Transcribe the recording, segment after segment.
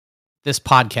This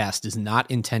podcast is not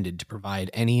intended to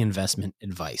provide any investment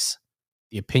advice.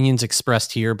 The opinions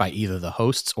expressed here by either the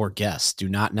hosts or guests do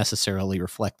not necessarily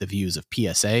reflect the views of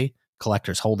PSA,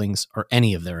 Collectors Holdings, or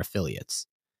any of their affiliates.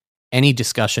 Any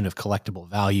discussion of collectible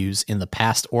values in the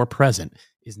past or present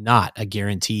is not a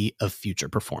guarantee of future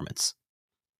performance.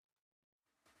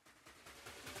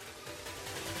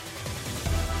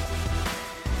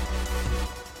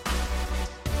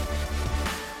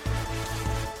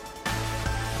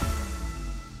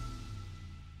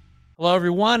 Hello,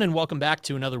 everyone, and welcome back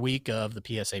to another week of the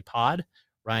PSA Pod.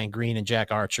 Ryan Greene and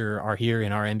Jack Archer are here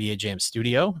in our NBA Jam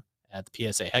studio at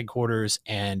the PSA headquarters,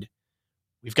 and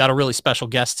we've got a really special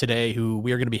guest today who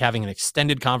we are going to be having an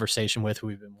extended conversation with, who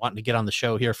we've been wanting to get on the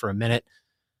show here for a minute.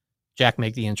 Jack,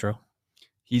 make the intro.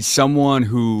 He's someone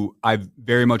who I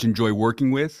very much enjoy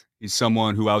working with. He's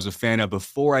someone who I was a fan of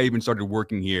before I even started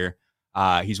working here.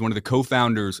 He's one of the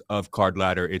co-founders of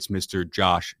CardLadder. It's Mr.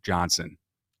 Josh Johnson.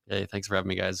 Hey, thanks for having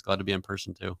me, guys. Glad to be in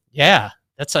person too. Yeah,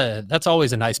 that's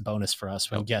always a nice bonus for us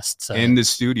when guests in the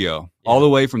studio, all the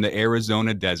way from the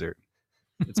Arizona desert.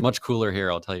 It's much cooler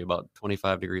here. I'll tell you, about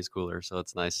 25 degrees cooler, so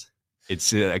it's nice.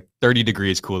 It's like 30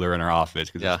 degrees cooler in our office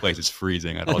because this place is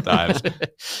freezing at all times.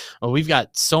 Well, we've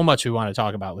got so much we want to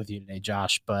talk about with you today,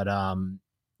 Josh. But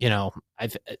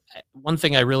one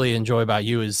thing I really enjoy about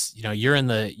you is you're in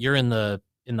the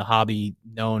hobby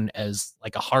known as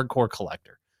like a hardcore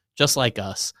collector, just like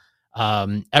us.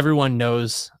 Everyone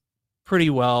knows pretty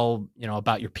well,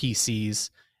 about your PCs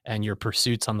and your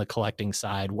pursuits on the collecting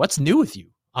side. What's new with you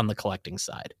on the collecting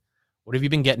side? What have you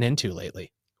been getting into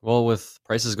lately? Well, with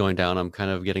prices going down, I'm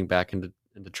kind of getting back into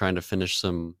trying to finish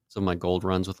some of my gold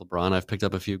runs with LeBron. I've picked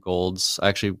up a few golds. I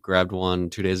actually grabbed one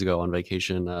 2 days ago on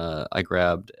vacation. I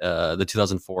grabbed the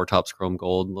 2004 Topps Chrome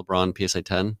Gold LeBron PSA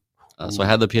 10. So I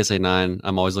had the PSA 9.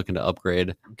 I'm always looking to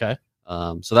upgrade. Okay.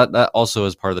 So that also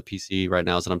is part of the PC right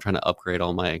now, is that I'm trying to upgrade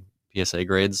all my PSA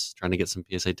grades, trying to get some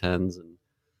PSA 10s and,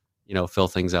 fill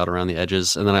things out around the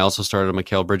edges. And then I also started a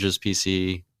Mikal Bridges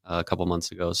PC a couple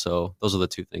months ago. So those are the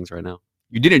two things right now.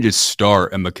 You didn't just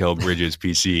start a Mikal Bridges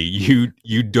PC.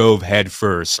 You dove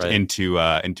headfirst into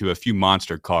a few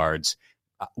monster cards.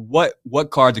 What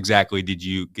cards exactly did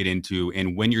you get into?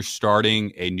 And when you're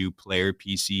starting a new player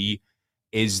PC,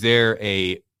 is there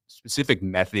a specific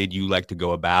method you like to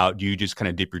go about? Do you just kind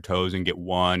of dip your toes and get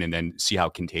one and then see how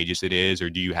contagious it is? Or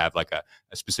do you have like a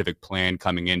specific plan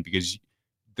coming in? Because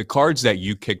the cards that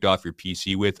you kicked off your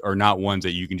PC with are not ones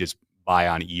that you can just buy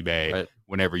on eBay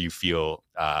whenever you feel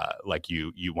like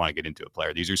you want to get into a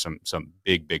player. These are some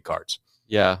big cards.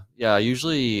 Yeah. I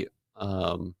usually,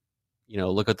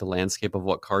 look at the landscape of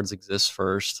what cards exist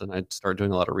first, and I start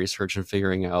doing a lot of research and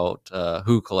figuring out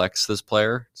who collects this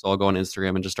player. So I'll go on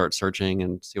Instagram and just start searching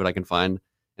and see what I can find.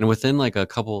 And within like a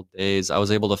couple of days, I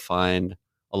was able to find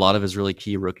a lot of his really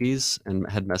key rookies and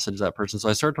had messaged that person. So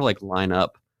I started to like line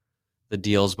up the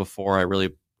deals before I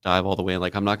really dive all the way in.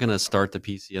 Like, I'm not going to start the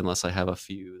PC unless I have a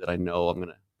few that I know I'm going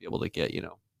to be able to get,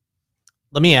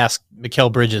 Let me ask Mikal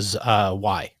Bridges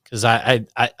why, because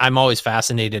I'm always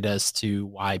fascinated as to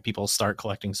why people start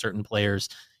collecting certain players.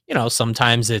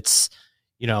 Sometimes it's,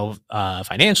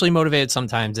 financially motivated.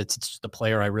 Sometimes it's just a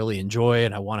player I really enjoy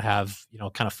and I want to have,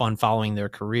 kind of fun following their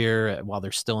career while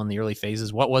they're still in the early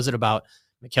phases. What was it about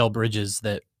Mikal Bridges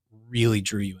that really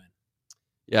drew you in?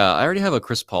 Yeah, I already have a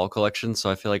Chris Paul collection, so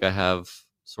I feel like I have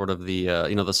sort of the,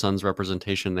 the Suns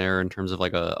representation there in terms of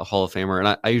like a Hall of Famer.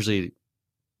 And I usually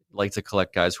like to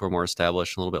collect guys who are more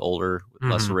established, a little bit older, with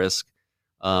less risk.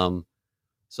 So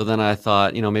then I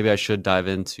thought, maybe I should dive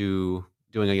into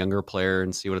doing a younger player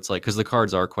and see what it's like, because the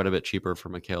cards are quite a bit cheaper for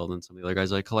Mikal than some of the other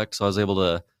guys I collect. So I was able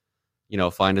to,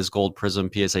 find his Gold Prism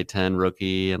PSA 10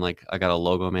 rookie, and like I got a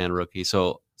Logo Man rookie.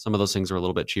 So some of those things are a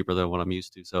little bit cheaper than what I'm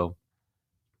used to. So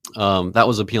that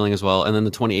was appealing as well. And then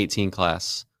the 2018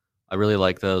 class, I really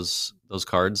like those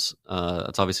cards.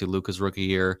 It's obviously Luka's rookie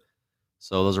year.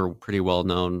 So those are pretty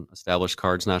well-known, established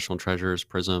cards, National Treasures,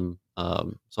 Prism.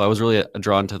 So I was really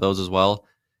drawn to those as well.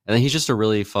 And then he's just a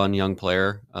really fun young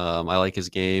player. I like his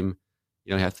game.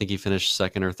 I think he finished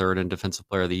second or third in Defensive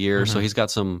Player of the Year. So he's got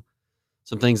some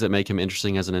things that make him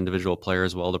interesting as an individual player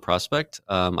as well to prospect.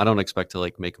 I don't expect to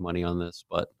like make money on this,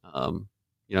 but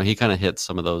he kind of hits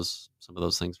some of those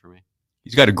things for me.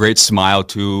 He's got a great smile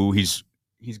too.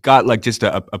 He's got like just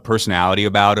a personality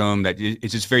about him that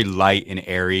is just very light and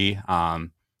airy,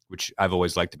 which I've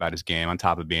always liked about his game, on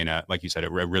top of being like you said,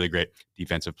 a really great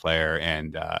defensive player.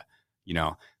 And,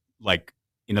 like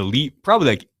an elite, probably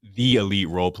like the elite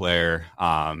role player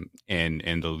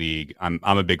in the league. I'm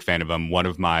a big fan of him. One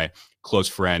of my close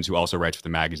friends who also writes for the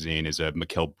magazine is a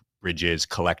Mikal Bridges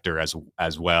collector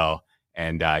as well.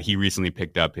 and he recently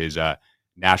picked up his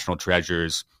National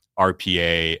Treasures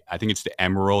RPA. I think it's the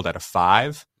Emerald at a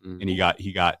 5, and he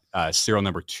got serial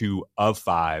number 2 of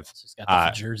 5. So it's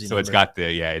got the jersey number.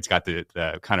 It's got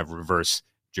the kind of reverse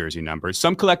jersey number.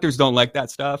 Some collectors don't like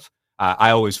that stuff.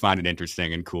 I always find it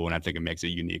interesting and cool, and I think it makes it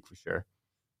unique for sure.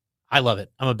 I love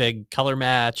it. I'm a big color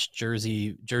match,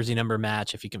 jersey number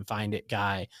match, if you can find it,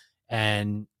 guy.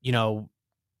 And,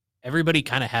 everybody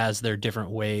kind of has their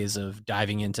different ways of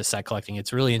diving into set collecting.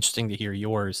 It's really interesting to hear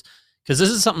yours, because this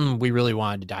is something we really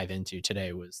wanted to dive into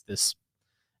today. Was this,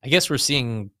 I guess we're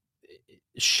seeing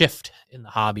a shift in the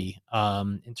hobby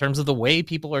in terms of the way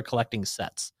people are collecting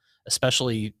sets,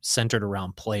 especially centered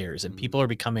around players. And people are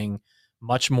becoming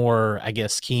much more, I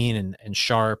guess, keen and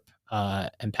sharp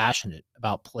and passionate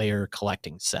about player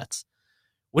collecting sets.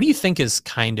 What do you think has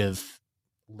kind of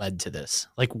led to this?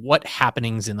 Like, what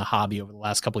happenings in the hobby over the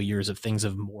last couple of years of things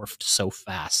have morphed so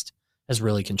fast has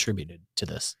really contributed to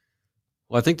this?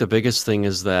 Well, I think the biggest thing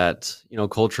is that,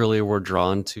 culturally we're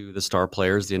drawn to the star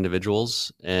players, the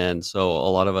individuals. And so a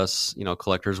lot of us,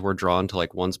 collectors, were drawn to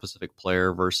like one specific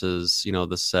player versus,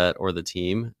 the set or the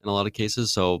team in a lot of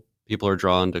cases. So people are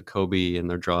drawn to Kobe and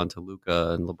they're drawn to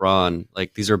Luka and LeBron.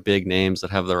 Like, these are big names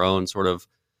that have their own sort of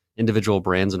individual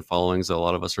brands and followings that a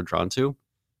lot of us are drawn to.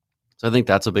 So I think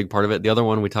that's a big part of it. The other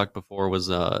one we talked before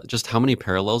was just how many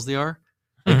parallels there are.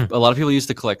 Like, a lot of people used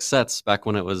to collect sets back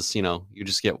when it was, you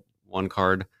just get one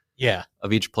card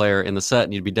of each player in the set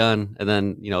and you'd be done. And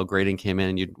then, grading came in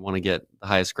and you'd want to get the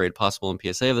highest grade possible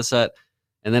in PSA of the set.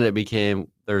 And then it became,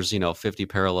 there's, 50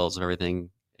 parallels of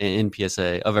everything in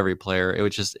PSA of every player.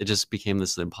 It just became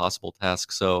this impossible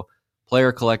task. So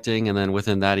player collecting, and then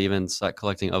within that, even set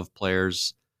collecting of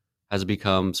players, has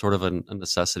become sort of a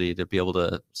necessity to be able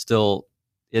to still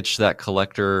itch that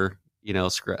collector,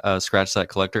 scratch that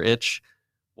collector itch,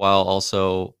 while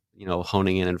also,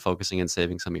 honing in and focusing and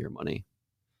saving some of your money.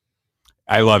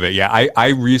 I love it. Yeah, I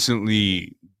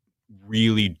recently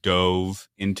really dove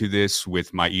into this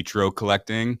with my Ichiro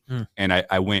collecting, and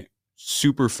I went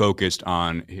super focused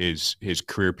on his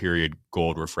career period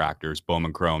gold refractors,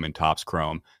 Bowman Chrome and Topps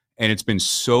Chrome, and it's been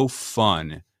so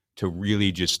fun to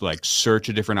really just like search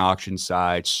a different auction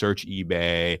site, search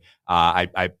eBay.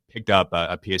 I picked up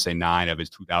a PSA 9 of his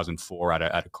 2004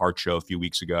 at a card show a few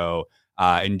weeks ago,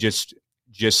 and just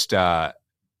the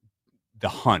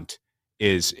hunt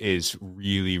is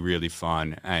really, really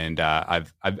fun, and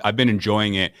I've been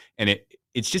enjoying it, and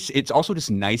it's also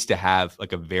just nice to have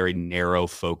like a very narrow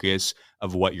focus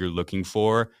of what you're looking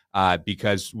for,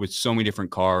 because with so many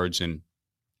different cards, and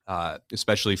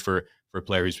especially for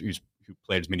players who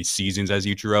played as many seasons as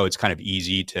Ichiro, it's kind of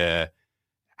easy to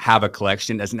have a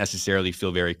collection that doesn't necessarily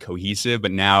feel very cohesive.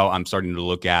 But now I'm starting to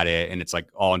look at it, and it's like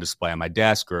all on display on my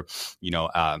desk, or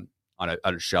on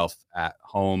a shelf at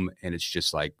home, and it's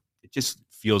just like it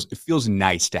feels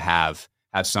nice to have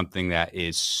something that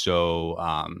is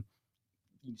so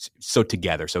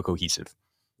together, so cohesive.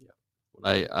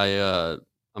 Yeah,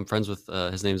 I'm friends with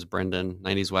his name's Brendan,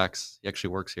 90s Wax. He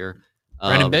actually works here.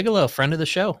 Brendan Bigelow, friend of the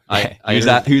show.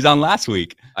 He was on last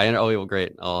week. Well,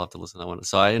 great. I'll have to listen to that one.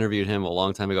 So I interviewed him a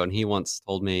long time ago, and he once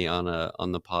told me on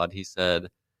the pod, he said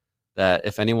that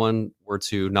if anyone were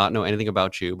to not know anything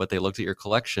about you, but they looked at your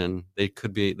collection, they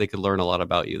could learn a lot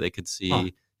about you. They could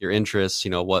see your interests,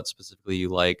 what specifically you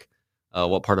like,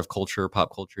 what part of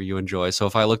pop culture you enjoy. So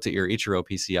if I looked at your Ichiro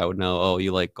PC, I would know, oh,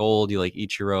 you like gold, you like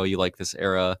Ichiro, you like this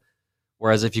era.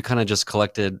 Whereas if you kind of just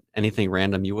collected anything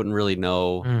random, you wouldn't really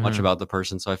know much about the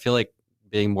person. So I feel like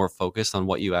being more focused on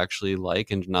what you actually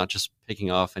like and not just picking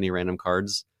off any random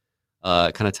cards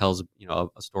kind of tells, a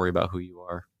story about who you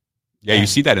are. Yeah, you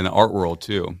see that in the art world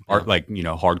too. Art, like,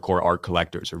 hardcore art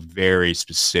collectors are very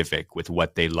specific with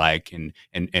what they like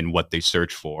and what they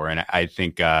search for. And I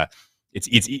think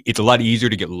it's a lot easier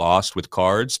to get lost with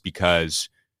cards, because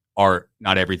art,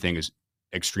 not everything is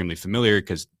extremely familiar,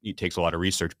 because it takes a lot of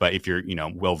research. But if you're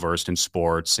well versed in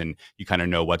sports and you kind of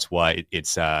know what's what,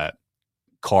 it's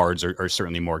cards are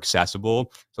certainly more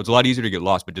accessible, so it's a lot easier to get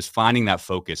lost. But just finding that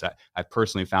focus, I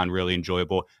personally found really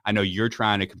enjoyable. I know you're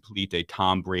trying to complete a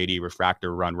Tom Brady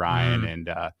refractor run, Ryan, and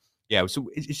so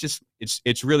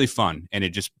it's really fun, and it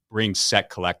just brings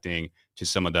set collecting to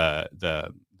some of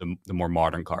the more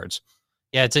modern cards.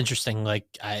 Yeah, it's interesting. Like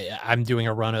I'm doing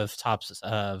a run of Topps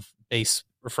base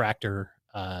refractor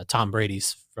Tom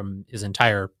Brady's from his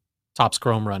entire Topps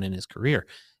Chrome run in his career.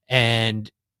 And,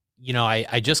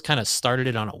 I just kind of started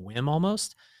it on a whim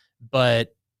almost,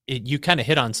 but you kind of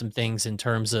hit on some things in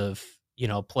terms of,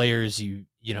 players you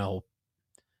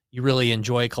really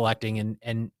enjoy collecting.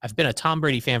 And I've been a Tom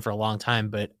Brady fan for a long time,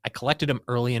 but I collected him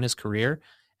early in his career.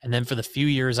 And then for the few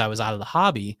years I was out of the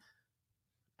hobby,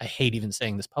 I hate even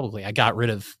saying this publicly, I got rid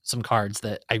of some cards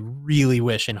that I really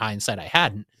wish in hindsight I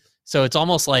hadn't. So it's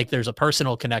almost like there's a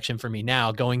personal connection for me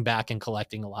now going back and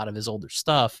collecting a lot of his older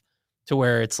stuff, to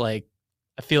where it's like,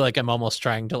 I feel like I'm almost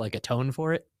trying to like atone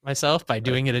for it myself by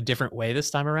doing it a different way this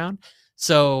time around.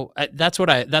 So that's what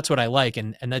I like.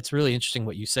 And that's really interesting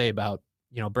what you say about,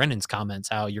 Brendan's comments,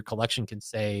 how your collection can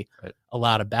say a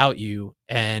lot about you.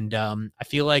 And I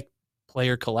feel like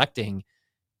player collecting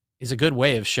is a good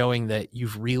way of showing that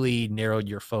you've really narrowed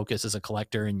your focus as a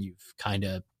collector, and you've kind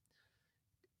of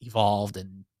evolved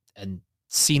and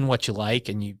seen what you like,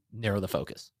 and you narrow the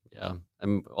focus. Yeah.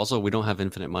 And also, we don't have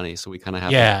infinite money, so we kind of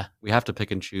have we have to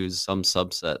pick and choose some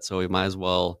subset. So we might as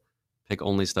well pick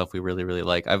only stuff we really, really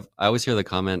like. I always hear the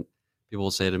comment people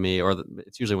will say to me, or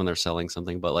it's usually when they're selling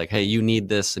something, but like, hey, you need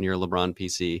this in your LeBron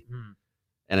PC.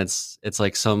 And it's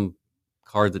like some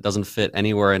card that doesn't fit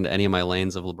anywhere into any of my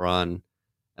lanes of LeBron.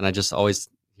 And I just always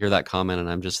hear that comment, and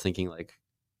I'm just thinking, like,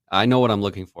 I know what I'm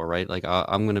looking for, right? Like,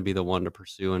 I'm going to be the one to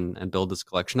pursue and build this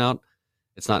collection out.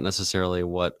 It's not necessarily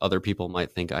what other people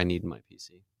might think I need in my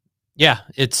PC. Yeah,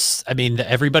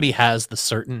 everybody has the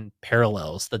certain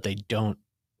parallels that they don't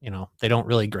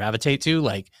really gravitate to.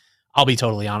 Like, I'll be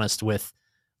totally honest with,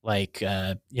 like,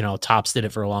 Topps did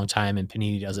it for a long time, and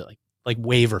Panini does it like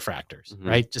wave refractors,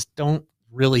 right? Just don't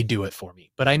really do it for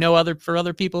me. But I know for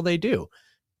other people they do.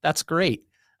 That's great.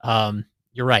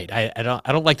 You're right. I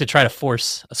don't like to try to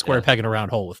force a square peg in a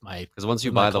round hole with my, because once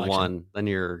you buy the one, then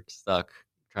you're stuck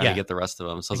trying to get the rest of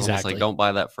them. So it's almost like, don't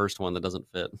buy that first one that doesn't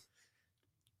fit.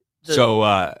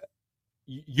 So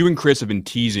you and Chris have been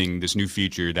teasing this new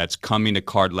feature that's coming to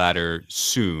Card Ladder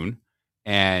soon,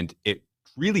 and it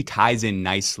really ties in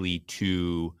nicely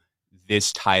to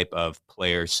this type of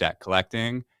player set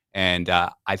collecting. And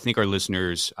I think our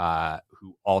listeners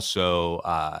who also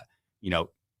are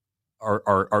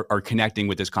connecting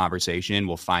with this conversation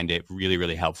will find it really,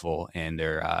 really helpful in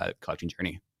their collecting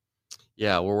journey.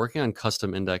 Yeah, we're working on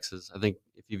custom indexes. I think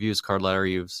if you've used Card Ladder,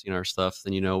 you've seen our stuff,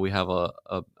 then we have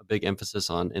a big emphasis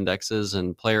on indexes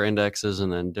and player indexes,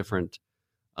 and then different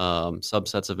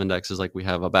subsets of indexes. Like, we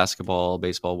have a basketball,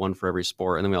 baseball, one for every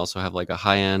sport, and then we also have like a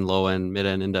high-end, low-end,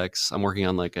 mid-end index. I'm working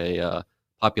on like a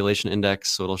population index,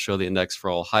 so it'll show the index for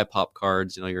all high pop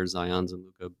cards, your Zions and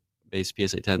Luka base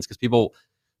PSA 10s, because people,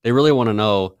 they really want to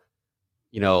know,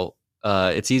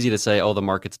 it's easy to say, oh, the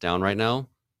market's down right now,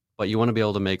 but you want to be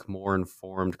able to make more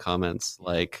informed comments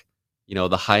like,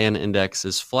 the high-end index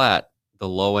is flat, the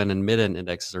low-end and mid-end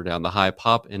indexes are down, the high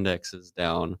pop index is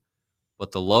down,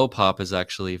 but the low pop is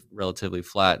actually relatively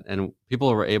flat. And people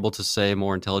are able to say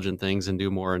more intelligent things and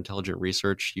do more intelligent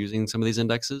research using some of these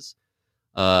indexes.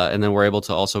 And then we're able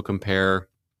to also compare.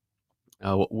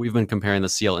 We've been comparing the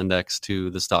CL index to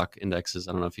the stock indexes.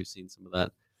 I don't know if you've seen some of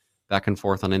that back and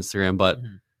forth on Instagram, but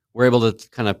we're able to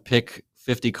kind of pick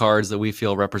 50 cards that we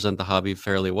feel represent the hobby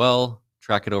fairly well,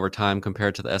 track it over time, compare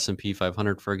it to the S&P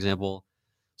 500, for example.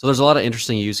 So there's a lot of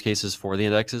interesting use cases for the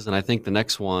indexes. And I think the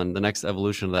next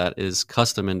evolution of that is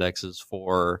custom indexes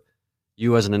for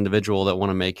you as an individual that want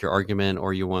to make your argument,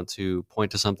 or you want to point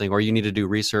to something, or you need to do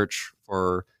research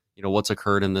for, what's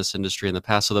occurred in this industry in the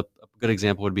past. So a good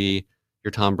example would be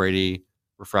your Tom Brady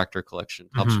refractor collection,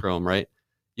 Topps Chrome, right?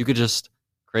 You could just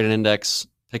create an index,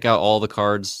 pick out all the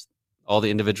cards, all the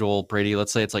individual Brady,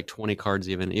 let's say it's like 20 cards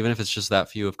even if it's just that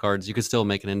few of cards, you could still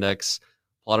make an index,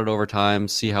 plot it over time,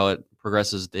 see how it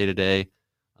progresses day to day.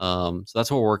 So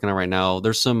that's what we're working on right now.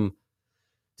 There's some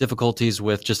difficulties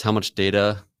with just how much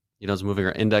data, is moving.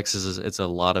 Our indexes, it's a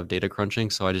lot of data crunching.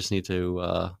 So I just need to,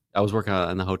 I was working on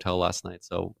it in the hotel last night.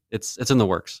 So it's in the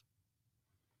works.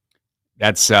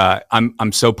 That's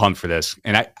I'm so pumped for this.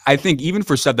 And I think even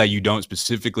for stuff that you don't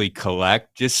specifically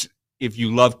collect, just if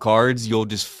you love cards, you'll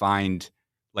just find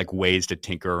like ways to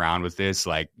tinker around with this,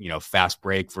 like, fast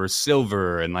break for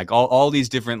silver, and like all these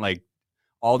different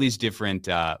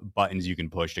buttons you can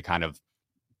push to kind of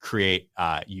create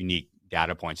unique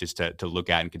data points just to look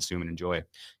at and consume and enjoy.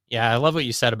 Yeah, I love what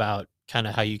you said about kind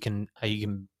of how you can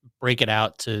break it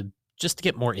out to just to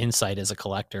get more insight as a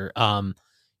collector.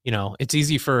 It's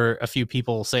easy for a few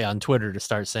people, say on Twitter, to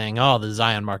start saying, oh, the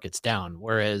Zion market's down.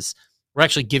 Whereas we're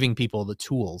actually giving people the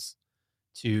tools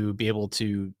to be able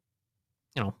to,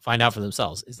 find out for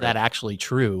themselves. Is that actually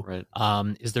true? Right.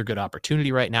 Is there good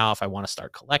opportunity right now if I want to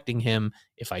start collecting him?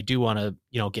 If I do want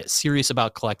to, get serious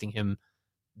about collecting him,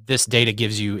 this data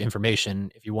gives you information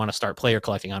if you want to start player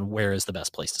collecting on where is the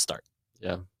best place to start.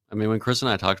 Yeah. I mean, when Chris and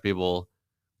I talk to people,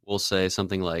 we'll say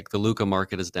something like the Luka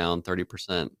market is down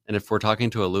 30%. And if we're talking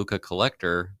to a Luka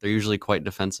collector, they're usually quite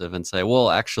defensive and say, well,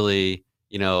 actually,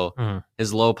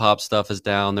 his low pop stuff is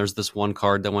down. There's this one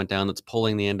card that went down that's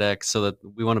pulling the index, so that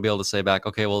we want to be able to say back,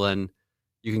 okay, well then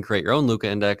you can create your own Luka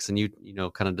index, and you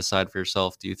kind of decide for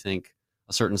yourself. Do you think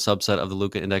a certain subset of the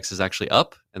Luka index is actually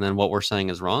up, and then what we're saying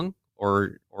is wrong,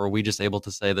 or are we just able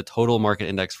to say the total market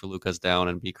index for Luka is down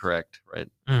and be correct, right?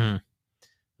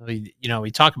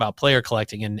 We talk about player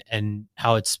collecting and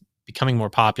how it's becoming more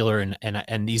popular,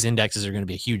 and these indexes are going to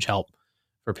be a huge help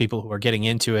for people who are getting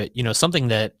into it. Something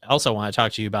that I also want to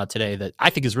talk to you about today that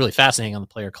I think is really fascinating on the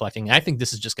player collecting, and I think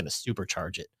this is just going to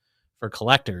supercharge it for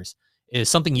collectors, is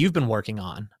something you've been working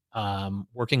on,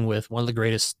 working with one of the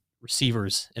greatest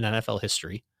receivers in NFL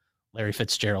history, Larry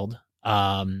Fitzgerald,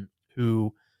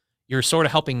 who you're sort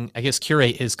of helping, I guess,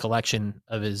 curate his collection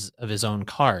of his own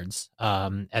cards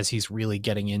as he's really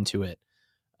getting into it.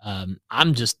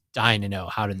 I'm just dying to know,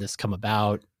 how did this come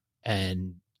about?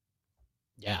 And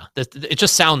yeah, it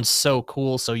just sounds so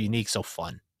cool, so unique, so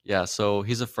fun. Yeah, so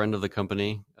he's a friend of the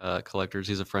company, Collectors.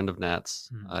 He's a friend of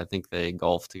Nat's. I think they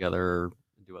golf together or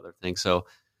do other things. So,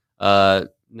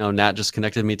 Nat just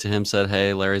connected me to him, said,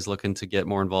 hey, Larry's looking to get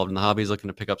more involved in the hobby. He's looking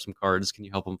to pick up some cards. Can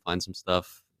you help him find some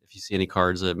stuff if you see any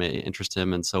cards that may interest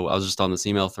him? And so I was just on this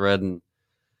email thread and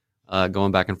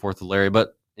going back and forth with Larry.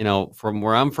 But, from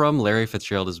where I'm from, Larry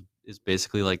Fitzgerald is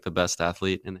basically like the best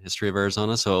athlete in the history of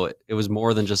Arizona. So it was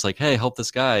more than just like, hey, help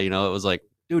this guy. It was like,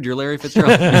 dude, you're Larry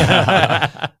Fitzgerald.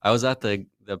 I was at the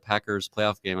Packers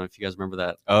playoff game, if you guys remember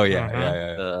that. Oh, yeah.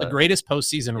 The greatest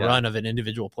postseason run of an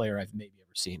individual player I've maybe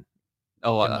ever seen.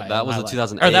 Oh, that was the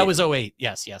 2008. Or that was 08.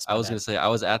 Yes. I was going to say, I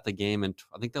was at the game, and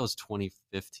I think that was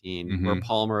 2015, where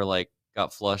Palmer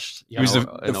got flushed. It was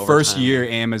the first year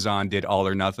Amazon did All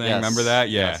or Nothing. Yes, remember that?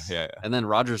 Yeah. And then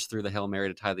Rodgers threw the Hail Mary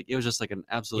to tie the game. It was just like an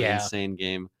absolutely insane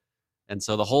game. And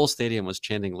so the whole stadium was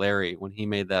chanting Larry when he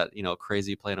made that,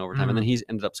 crazy play in overtime. And then he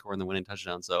ended up scoring the winning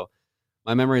touchdown. So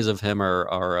my memories of him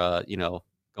are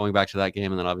going back to that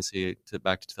game, and then obviously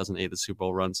back to 2008, the Super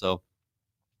Bowl run. So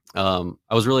I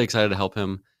was really excited to help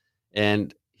him.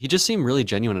 And he just seemed really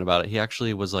genuine about it. He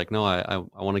actually was like, no, I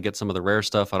want to get some of the rare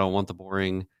stuff. I don't want the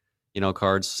boring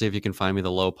cards. See if you can find me the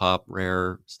low pop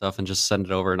rare stuff and just send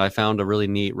it over. And I found a really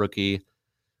neat rookie,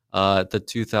 the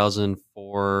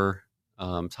 2004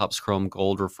 Topps Chrome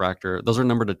Gold Refractor. Those are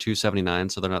numbered to 279,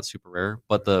 so they're not super rare.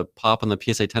 But the pop on the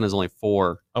PSA 10 is only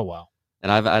 4. Oh, wow.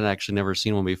 And I'd actually never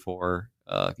seen one before,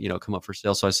 come up for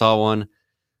sale. So I saw one,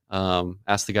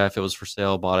 asked the guy if it was for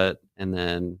sale, bought it, and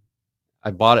then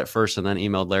I bought it first and then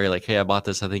emailed Larry like, hey, I bought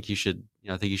this. I think you should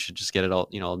just get it all,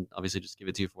 I'll obviously just give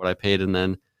it to you for what I paid. And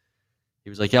then he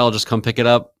was like, yeah, I'll just come pick it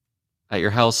up at your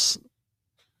house.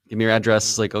 Give me your address.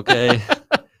 It's like, okay.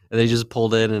 And they just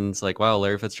pulled in, and it's like, wow,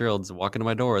 Larry Fitzgerald's walking to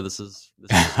my door. This is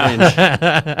strange.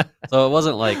 So it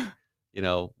wasn't like,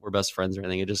 we're best friends or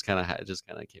anything. It just kind of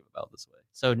came about this way.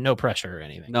 So no pressure or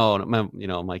anything. No,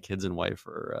 my kids and wife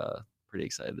are pretty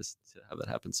excited to have that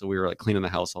happen. So we were like cleaning the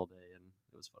house all day, and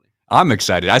it was funny. I'm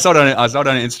excited. I saw it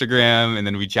on Instagram, and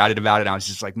then we chatted about it. And I was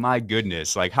just like, my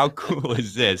goodness, like how cool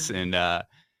is this? And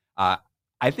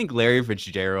I think Larry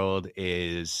Fitzgerald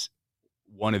is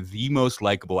one of the most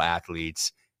likable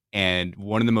athletes and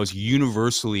one of the most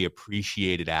universally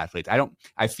appreciated athletes.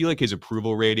 I feel like his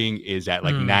approval rating is at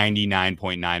like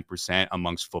 99.9%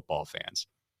 amongst football fans.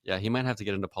 Yeah, he might have to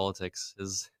get into politics.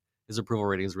 His approval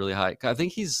rating is really high. I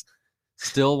think he's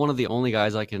still one of the only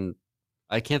guys I can't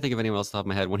think of anyone else off the top of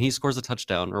my head. When he scores a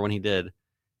touchdown, or when he did,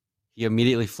 he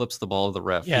immediately flips the ball to the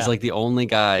ref. Yeah. He's like the only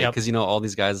guy, because all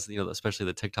these guys, especially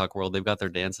the TikTok world, they've got their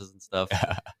dances and stuff.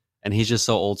 And he's just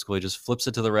so old school. He just flips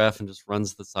it to the ref and just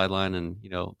runs the sideline and,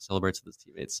 celebrates with his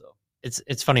teammates. So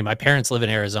it's funny. My parents live in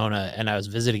Arizona, and I was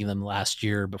visiting them last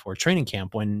year before training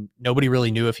camp when nobody really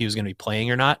knew if he was going to be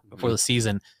playing or not before the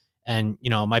season. And,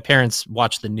 my parents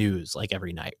watch the news like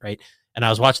every night. Right. And I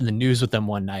was watching the news with them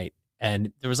one night,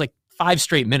 and there was like 5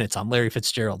 straight minutes on Larry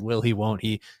Fitzgerald. Will he, won't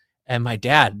he? And my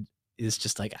dad is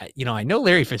just like, I know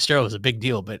Larry Fitzgerald is a big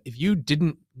deal, but if you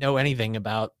didn't know anything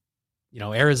about,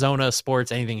 Arizona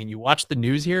sports, anything, and you watch the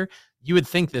news here, you would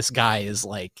think this guy is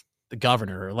like the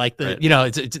governor, or like the,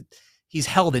 it's he's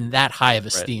held in that high of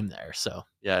esteem there. So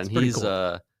yeah, and he's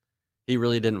cool. He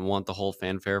really didn't want the whole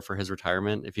fanfare for his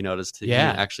retirement. If you noticed, he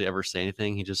didn't actually ever say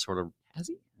anything. He just sort of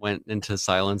went into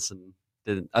silence and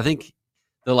didn't. I think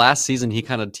the last season he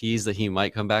kind of teased that he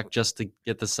might come back just to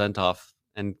get the scent off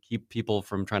and keep people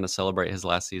from trying to celebrate his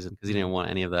last season, because he didn't want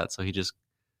any of that. So he just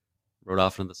rode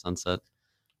off into the sunset.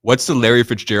 What's the Larry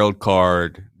Fitzgerald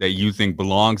card that you think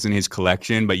belongs in his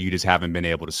collection, but you just haven't been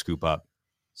able to scoop up?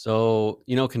 So,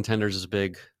 Contenders is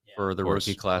big for the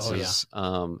rookie classes.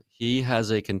 Oh, yeah. He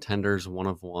has a Contenders 1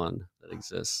 of 1 that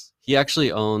exists. He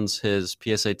actually owns his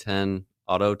PSA 10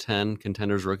 Auto 10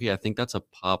 Contenders rookie. I think that's a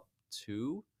Pop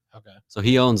 2. Okay. So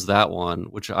he owns that one,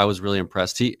 which I was really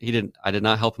impressed. I did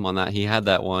not help him on that. He had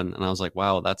that one, and I was like,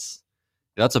 wow, that's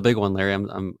a big one, Larry.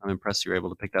 I'm impressed you were able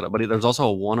to pick that up. But there's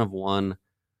also a 1-of-1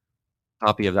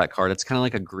 copy of that card. It's kind of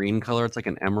like a green color. It's like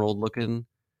an emerald looking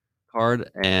card,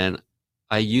 and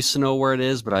I used to know where it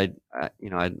is, but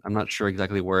I'm not sure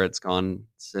exactly where it's gone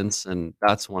since. And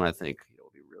that's one I think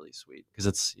will be really sweet because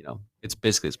it's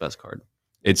basically his best card.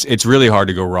 It's really hard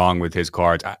to go wrong with his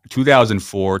cards.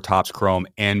 2004 Topps Chrome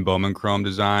and Bowman Chrome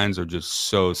designs are just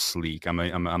so sleek. I'm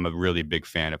a really big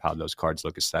fan of how those cards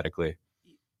look aesthetically.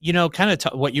 Kind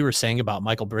of what you were saying about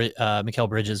Mikal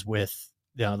Bridges with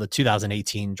the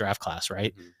 2018 draft class,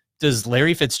 right? Mm-hmm. Does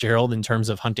Larry Fitzgerald, in terms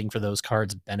of hunting for those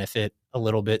cards, benefit a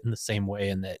little bit in the same way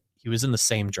in that he was in the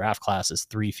same draft class as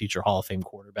 3 future Hall of Fame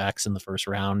quarterbacks in the first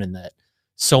round, and that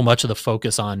so much of the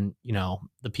focus on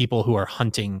the people who are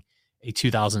hunting a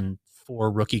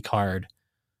 2004 rookie card,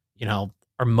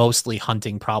 are mostly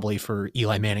hunting probably for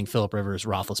Eli Manning, Phillip Rivers,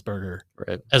 Roethlisberger,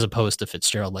 right, as opposed to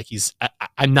Fitzgerald. Like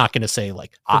I'm not going to say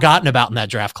forgotten about in that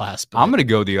draft class. But I'm going to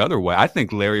go the other way. I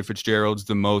think Larry Fitzgerald's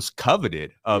the most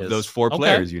coveted of those 4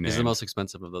 players you named. He's the most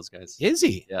expensive of those guys. Is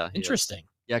he? Yeah. Interesting.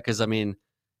 Yeah, because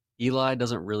Eli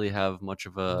doesn't really have much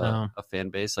of a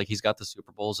fan base. Like he's got the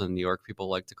Super Bowls in New York.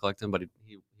 People like to collect him, but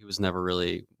he was never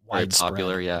really very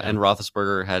popular. Yeah. And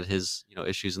Roethlisberger had his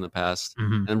issues in the past,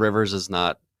 and Rivers is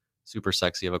not super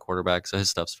sexy of a quarterback, so his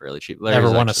stuff's fairly cheap. Larry's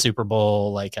never won a Super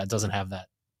Bowl. Like doesn't have that.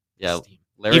 Yeah, steam.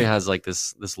 Larry has like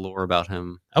this lore about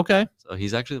him. Okay, so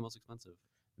he's actually the most expensive.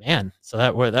 Man, so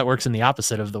that works in the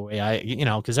opposite of the way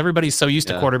because everybody's so used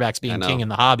to quarterbacks being king in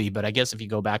the hobby. But I guess if you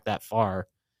go back that far.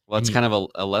 Well, it's kind of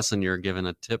a lesson you're given,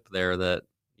 a tip there that,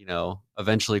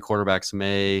 eventually quarterbacks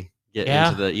may get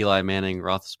into the Eli Manning,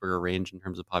 Roethlisberger range in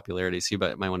terms of popularity. So you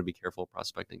might want to be careful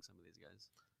prospecting some of these guys.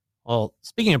 Well,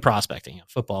 speaking of prospecting,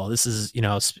 football, this is,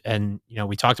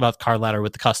 we talked about the card ladder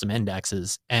with the custom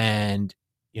indexes, and,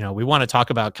 we want to talk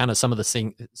about kind of some of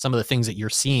the things that you're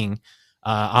seeing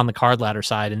on the card ladder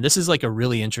side. And this is like a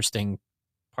really interesting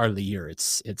part of the year.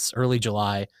 It's early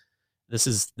July. This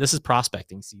is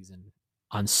prospecting season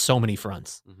on so many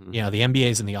fronts. Mm-hmm. The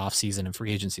NBA's in the offseason and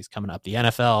free agency is coming up. The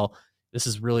NFL, this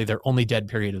is really their only dead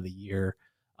period of the year.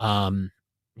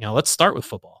 Let's start with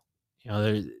football.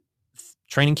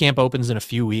 Training camp opens in a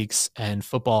few weeks, and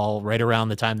football right around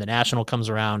the time the national comes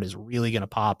around is really going to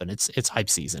pop, and it's hype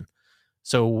season.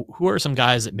 So who are some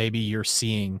guys that maybe you're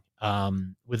seeing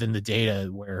within the data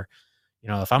where,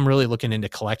 if I'm really looking into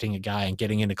collecting a guy and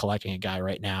getting into collecting a guy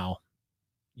right now,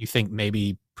 you think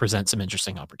maybe present some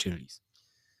interesting opportunities?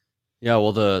 Yeah,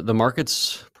 well, the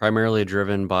market's primarily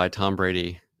driven by Tom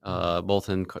Brady, both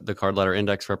in the card ladder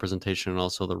index representation and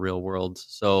also the real world.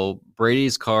 So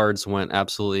Brady's cards went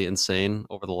absolutely insane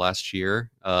over the last year,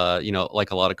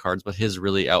 like a lot of cards, but his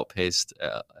really outpaced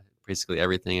basically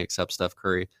everything except Steph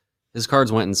Curry. His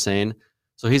cards went insane.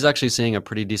 So he's actually seeing a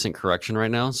pretty decent correction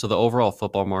right now. So the overall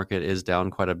football market is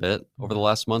down quite a bit over the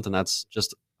last month. And that's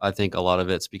just, I think a lot of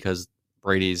it's because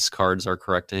Brady's cards are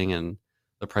correcting and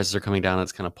the prices are coming down.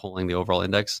 It's kind of pulling the overall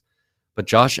index. But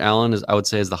Josh Allen is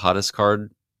the hottest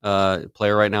card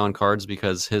player right now in cards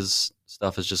because his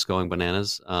stuff is just going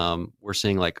bananas. We're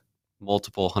seeing like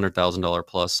multiple $100,000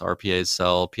 plus RPAs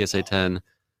sell. PSA 10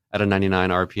 at a 99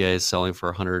 RPA is selling for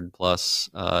 100 plus.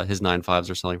 His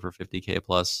 9.5s are selling for 50K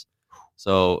plus.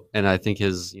 So, and I think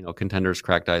his contenders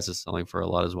cracked ice is selling for a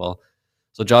lot as well.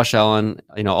 So Josh Allen,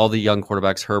 all the young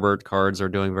quarterbacks, Herbert cards are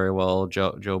doing very well.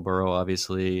 Joe Burrow,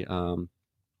 obviously.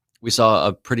 We saw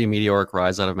a pretty meteoric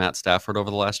rise out of Matt Stafford over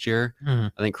the last year. Mm-hmm.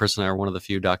 I think Chris and I are one of the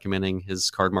few documenting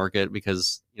his card market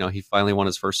because, he finally won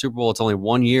his first Super Bowl. It's only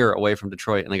 1 year away from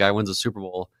Detroit, and the guy wins a Super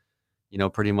Bowl,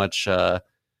 pretty much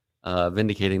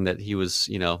vindicating that he was,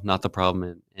 not the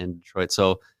problem in Detroit.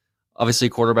 So obviously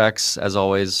quarterbacks, as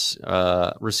always,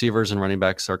 receivers and running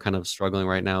backs are kind of struggling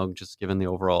right now, just given the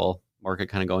overall market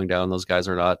kind of going down. Those guys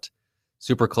are not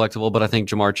super collectible, but I think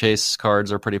Jamar Chase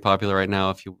cards are pretty popular right now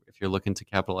if you're looking to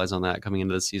capitalize on that coming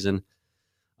into the season.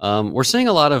 We're seeing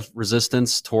a lot of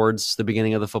resistance towards the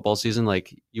beginning of the football season.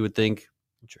 Like you would think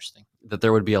that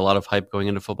there would be a lot of hype going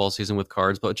into football season with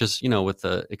cards, but just, with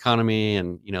the economy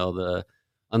and, the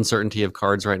uncertainty of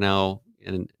cards right now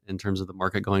in terms of the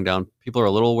market going down, people are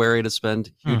a little wary to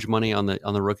spend huge money on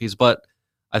the rookies. But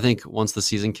I think once the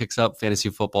season kicks up, fantasy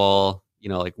football,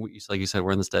 like you said,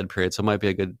 we're in this dead period, so it might be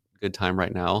a good time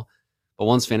right now. But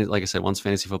once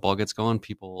fantasy football gets going,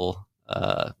 people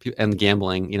and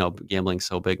gambling, gambling's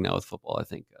so big now with football, I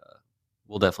think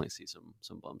we'll definitely see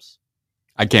some bumps.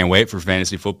 I can't wait for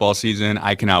fantasy football season.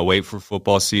 I cannot wait for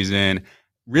football season.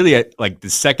 really like the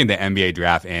second the NBA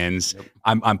draft ends,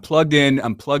 I'm plugged in.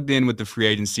 I'm plugged in with the free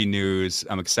agency news.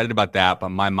 I'm excited about that, but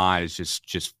my mind is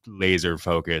just laser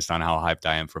focused on how hyped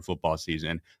I am for football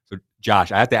season. So,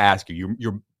 Josh, I have to ask you.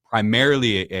 You're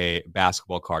primarily a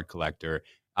basketball card collector.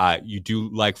 You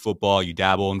do like football. You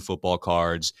dabble in football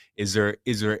cards. Is there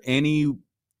any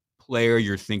player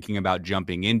you're thinking about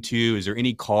jumping into? Is there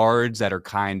any cards that are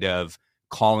kind of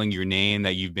calling your name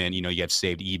that you've been, you have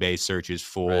saved eBay searches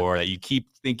for, that you keep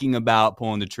thinking about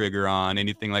pulling the trigger on,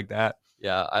 anything like that?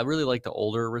 Yeah, I really like the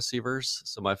older receivers.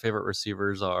 So my favorite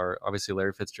receivers are obviously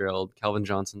Larry Fitzgerald. Calvin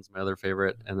Johnson's my other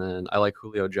favorite. And then I like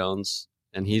Julio Jones.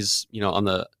 And he's, on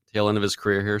the tail end of his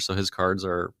career here. So his cards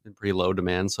are in pretty low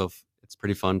demand. So it's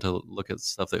pretty fun to look at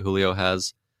stuff that Julio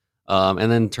has. And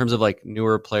then in terms of like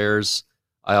newer players,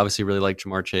 I obviously really like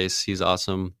Jamar Chase. He's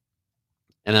awesome.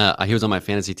 And he was on my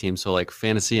fantasy team. So like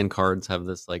fantasy and cards have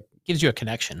this like gives you a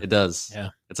connection. It does. Yeah.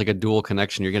 It's like a dual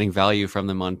connection. You're getting value from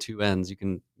them on two ends. You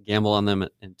can gamble on them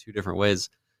in two different ways.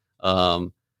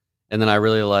 And then I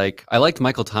liked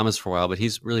Michael Thomas for a while, but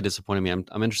he's really disappointed me.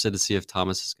 I'm interested to see if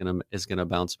Thomas is gonna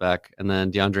bounce back. And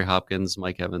then DeAndre Hopkins,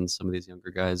 Mike Evans, some of these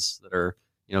younger guys that are,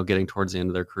 getting towards the end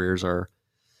of their careers I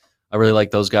really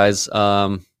like those guys.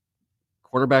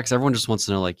 Quarterbacks, everyone just wants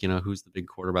to know, who's the big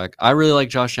quarterback. I really like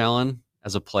Josh Allen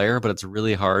as a player, but it's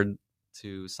really hard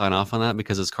to sign off on that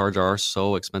because his cards are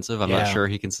so expensive. I'm not sure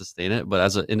he can sustain it, but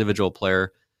as an individual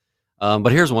player,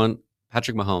 but here's one,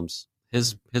 Patrick Mahomes.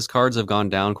 His cards have gone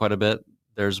down quite a bit.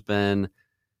 There's been,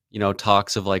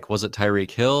 talks of was it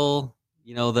Tyreek Hill,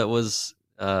 that was,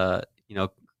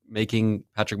 making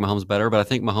Patrick Mahomes better. But I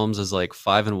think Mahomes is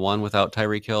 5-1 without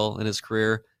Tyreek Hill in his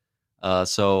career.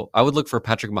 So I would look for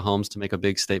Patrick Mahomes to make a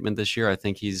big statement this year. I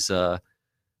think he's a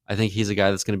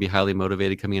guy that's going to be highly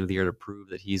motivated coming into the year to prove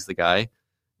that he's the guy.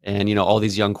 And, all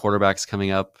these young quarterbacks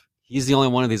coming up, he's the only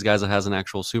one of these guys that has an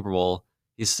actual Super Bowl.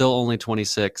 He's still only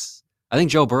 26. I think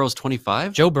Joe Burrow's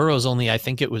 25. Joe Burrow's only, I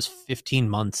think it was 15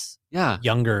 months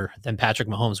younger than Patrick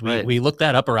Mahomes. We looked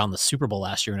that up around the Super Bowl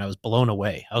last year, and I was blown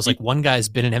away. I was like, one guy's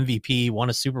been an MVP, won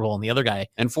a Super Bowl, and the other guy.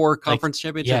 And 4 conference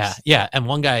championships. Yeah. And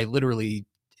one guy literally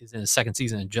is in his second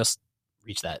season and just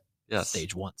reached that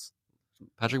stage once.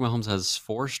 Patrick Mahomes has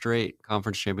 4 straight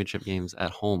conference championship games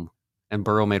at home, and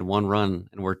Burrow made one run,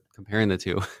 and we're comparing the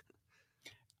two.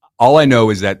 All I know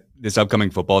is that this upcoming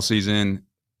football season,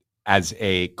 as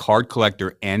a card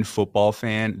collector and football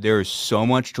fan, there is so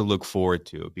much to look forward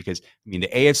to because, the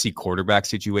AFC quarterback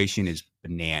situation is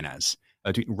bananas.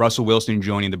 Russell Wilson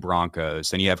joining the Broncos,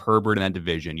 then you have Herbert in that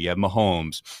division, you have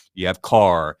Mahomes, you have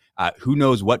Carr. Who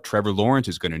knows what Trevor Lawrence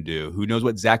is going to do? Who knows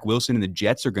what Zach Wilson and the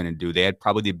Jets are going to do? They had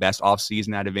probably the best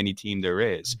offseason out of any team there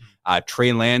is.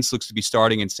 Trey Lance looks to be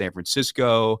starting in San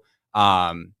Francisco.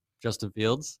 Justin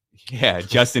Fields. Yeah,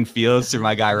 Justin Fields for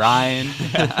my guy Ryan.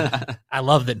 I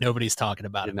love that nobody's talking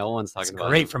about him. No one's talking about him.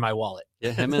 Great for my wallet.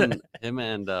 Yeah, him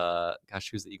and gosh,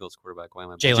 who's the Eagles quarterback? Why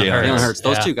am I Jalen Hurts.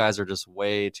 Those two guys are just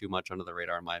way too much under the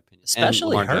radar, in my opinion.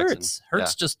 Especially Hurts.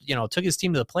 Hurts just took his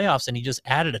team to the playoffs, and he just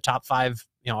added a top 5,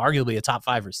 arguably a top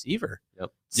 5 receiver.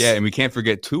 Yep. Yeah, and we can't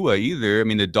forget Tua either.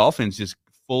 The Dolphins just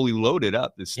fully loaded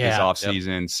up this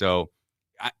offseason. So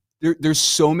there's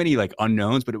so many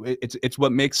unknowns, but it's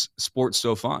what makes sports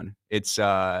so fun. It's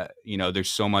there's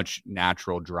so much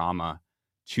natural drama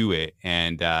to it,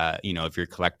 and if you're a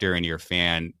collector and you're a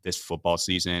fan, this football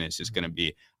season is just going to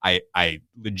be. I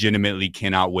legitimately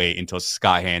cannot wait until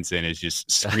Scott Hansen is just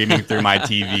screaming through my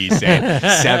TV saying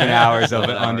 7 hours of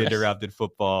uninterrupted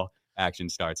football action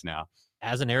starts now.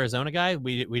 As an Arizona guy,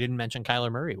 we didn't mention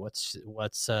Kyler Murray. What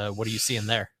are you seeing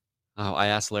there? Oh, I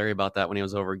asked Larry about that when he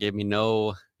was over. He gave me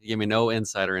no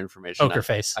insider information. Poker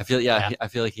face. I feel I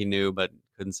feel like he knew, but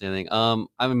couldn't say anything.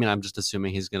 I'm just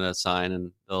assuming he's going to sign,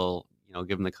 and they'll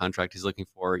give him the contract he's looking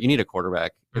for. You need a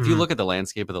quarterback. If you look at the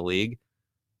landscape of the league,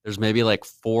 there's maybe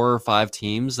 4 or 5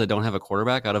 teams that don't have a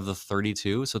quarterback out of the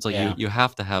 32. So it's you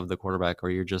have to have the quarterback, or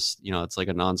you're just it's like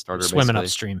a non-starter. Swimming basically.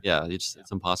 Upstream. Yeah, it's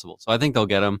impossible. So I think they'll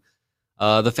get him.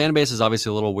 The fan base is obviously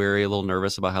a little weary, a little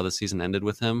nervous about how the season ended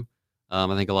with him.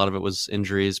 I think a lot of it was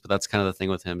injuries, but that's kind of the thing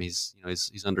with him. He's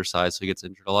undersized, so he gets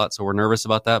injured a lot. So we're nervous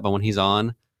about that. But when he's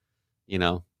on, you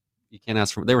can't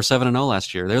ask for. They were 7-0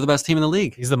 last year. They're the best team in the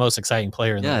league. He's the most exciting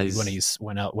player in the league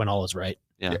when all is right.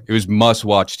 Yeah, it was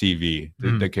must-watch TV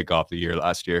to kick off the year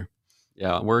last year.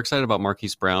 Yeah, we're excited about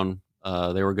Marquise Brown.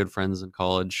 They were good friends in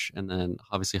college, and then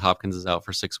obviously Hopkins is out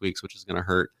for 6 weeks, which is going to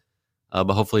hurt.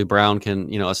 But hopefully Brown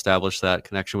can, establish that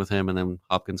connection with him, and then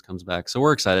Hopkins comes back. So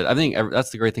we're excited. I think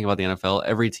that's the great thing about the NFL.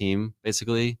 Every team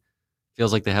basically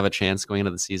feels like they have a chance going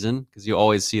into the season because you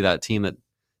always see that team that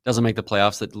doesn't make the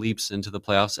playoffs that leaps into the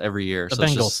playoffs every year. The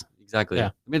Bengals. Exactly. Yeah.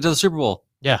 To the Super Bowl.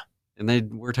 Yeah. And they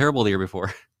were terrible the year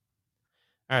before.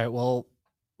 All right. Well,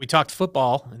 we talked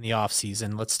football in the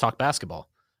offseason. Let's talk basketball.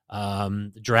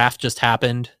 The draft just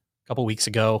happened a couple weeks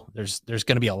ago. There's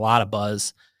going to be a lot of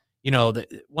buzz.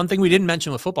 The one thing we didn't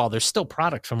mention with football, there's still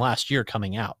product from last year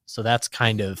coming out. So that's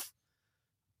kind of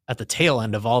at the tail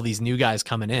end of all these new guys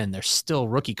coming in. There's still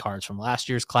rookie cards from last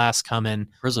year's class coming.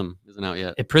 Prism isn't out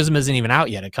yet. Prism isn't even out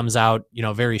yet. It comes out,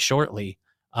 very shortly.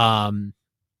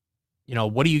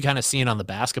 What are you kind of seeing on the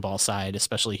basketball side,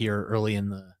 especially here early in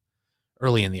the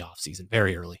offseason,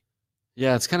 very early?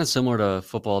 Yeah, it's kind of similar to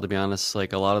football, to be honest.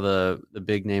 Like a lot of the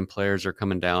big name players are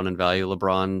coming down in value.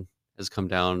 LeBron has come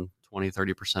down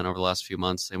 20-30% over the last few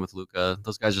months. Same with Luka.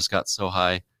 Those guys just got so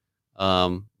high.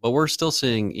 But we're still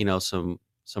seeing,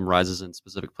 some rises in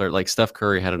specific players. Like Steph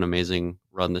Curry had an amazing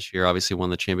run this year. Obviously won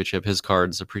the championship. His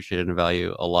cards appreciated in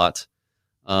value a lot.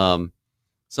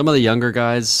 Some of the younger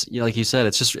guys, like you said,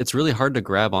 it's really hard to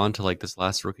grab onto like this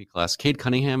last rookie class. Cade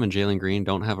Cunningham and Jalen Green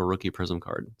don't have a rookie Prism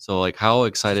card. So like how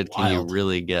excited can you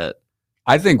really get?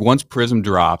 I think once Prism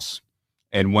drops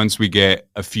and once we get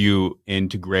a few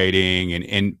into grading and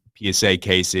in PSA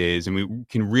cases and we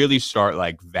can really start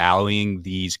like valuing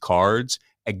these cards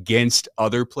against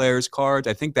other players' cards,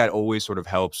 I think that always sort of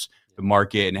helps the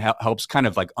market and helps kind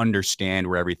of like understand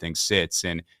where everything sits.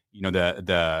 And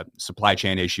the supply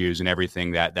chain issues and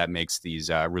everything that makes these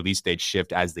release dates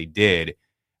shift as they did.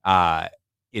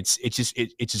 It's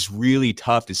just really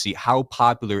tough to see how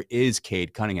popular is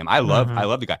Cade Cunningham. I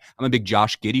love the guy. I'm a big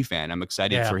Josh Giddey fan. I'm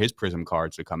excited for his Prism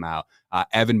cards to come out.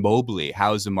 Evan Mobley,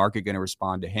 how is the market going to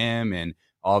respond to him and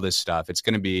all this stuff? It's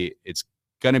going to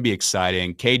be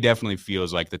exciting. Cade definitely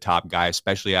feels like the top guy,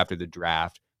 especially after the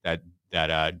draft that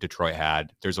Detroit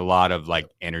had. There's a lot of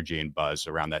like energy and buzz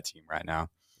around that team right now.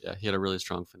 Yeah, he had a really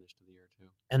strong finish to the year too.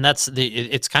 And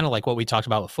it's kind of like what we talked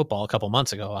about with football a couple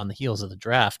months ago on the heels of the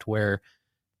draft, where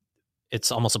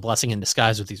it's almost a blessing in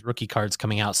disguise with these rookie cards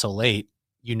coming out so late.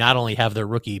 You not only have their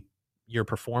rookie year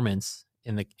performance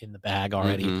in the bag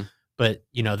already, but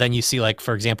then you see, like,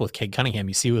 for example, with Cade Cunningham,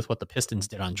 you see with what the Pistons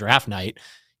did on draft night,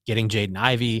 getting Jaden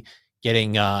Ivey,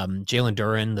 getting Jalen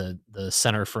Duren, the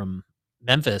center from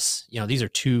Memphis. These are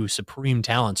two supreme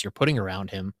talents you're putting around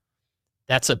him.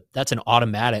 That's an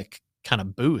automatic kind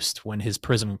of boost when his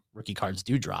Prism rookie cards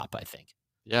do drop, I think.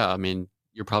 Yeah, I mean,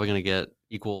 you're probably going to get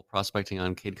equal prospecting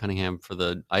on Cade Cunningham for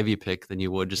the Ivy pick than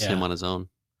you would just him on his own.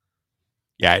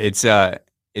 Yeah,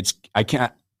 I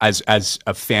can't, as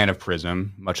a fan of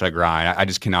Prism, much like Ryan, I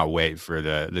just cannot wait for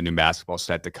the new basketball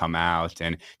set to come out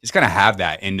and just kind of have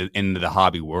that into the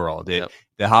hobby world. The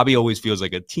hobby always feels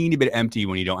like a teeny bit empty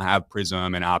when you don't have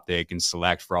Prism and Optic and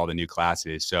Select for all the new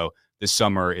classes. So this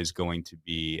summer is going to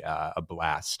be a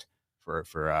blast for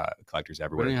collectors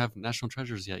everywhere. We don't have National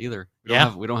Treasures yet either.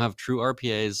 We don't have true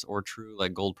RPAs or true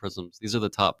like gold Prisms. These are the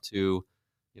top two,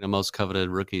 most coveted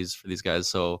rookies for these guys.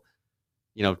 So,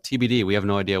 TBD, we have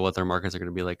no idea what their markets are going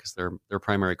to be like because their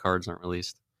primary cards aren't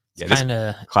released. Yeah,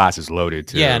 this class is loaded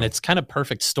too. Yeah, and it's kind of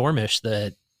perfect stormish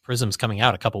that Prism's coming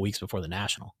out a couple weeks before the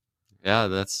National. Yeah,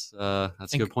 that's a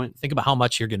good point. Think about how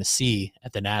much you're going to see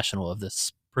at the National of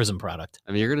this Prism product.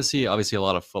 I mean, you're going to see obviously a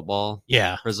lot of football.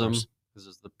 Yeah, Prism. This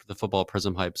is the football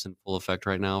Prism hype's in full effect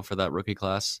right now for that rookie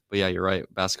class. But yeah, you're right,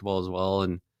 basketball as well.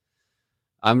 And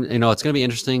it's going to be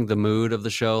interesting, the mood of the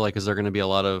show. Like, is there going to be a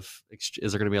lot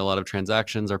of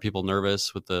transactions? Are people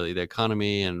nervous with the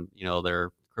economy and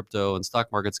their crypto and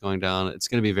stock markets going down? It's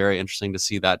going to be very interesting to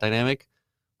see that dynamic.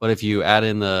 But if you add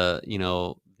in the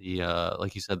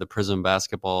like you said, the Prism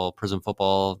basketball, Prism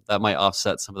football, that might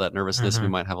offset some of that nervousness. We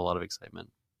might have a lot of excitement.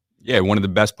 Yeah, one of the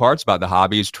best parts about the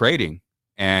hobby is trading.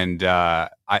 And I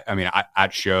mean,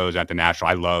 at shows at the National,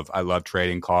 I love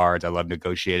trading cards. I love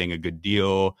negotiating a good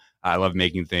deal. I love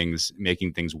making things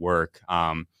work.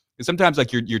 And sometimes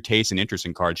like your taste and interest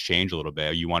in cards change a little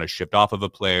bit. You want to shift off of a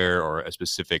player or a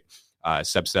specific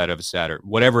subset of a set or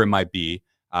whatever it might be,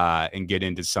 and get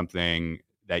into something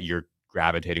that you're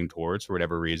gravitating towards for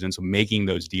whatever reason. So making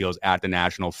those deals at the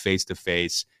National face to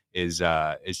face is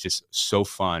just so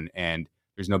fun, and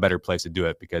there's no better place to do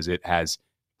it because it has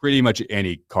pretty much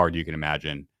any card you can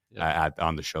imagine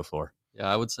on the show floor.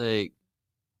 Yeah, I would say,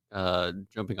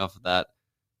 jumping off of that,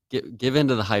 give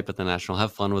into the hype at the National.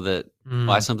 Have fun with it.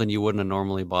 Buy something you wouldn't have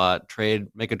normally bought.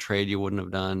 Make a trade you wouldn't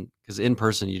have done. Because in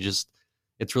person,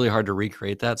 it's really hard to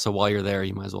recreate that. So while you're there,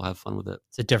 you might as well have fun with it.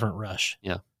 It's a different rush.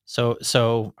 Yeah. So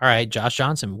all right, Josh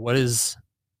Johnson, let's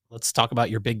talk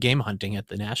about your big game hunting at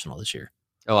the National this year.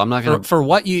 Oh, I'm not gonna for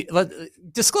what you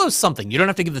disclose something. You don't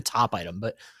have to give the top item,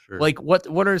 but sure. like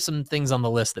what are some things on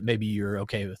the list that maybe you're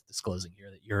okay with disclosing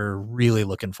here that you're really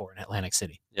looking for in Atlantic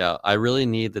City? Yeah, I really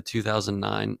need the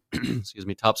 2009, excuse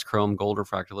me, Topps Chrome Gold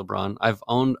Refractor LeBron. I've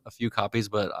owned a few copies,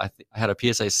 but I had a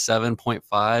PSA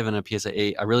 7.5 and a PSA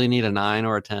 8. I really need a 9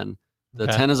 or a 10. The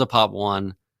 10 is a pop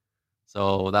 1,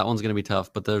 so that one's going to be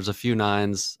tough, but there's a few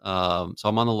 9s, so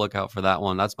I'm on the lookout for that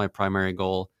one. That's my primary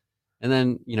goal. And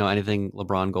then, anything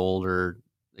LeBron Gold or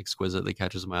Exquisite that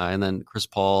catches my eye. And then Chris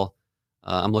Paul,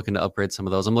 I'm looking to upgrade some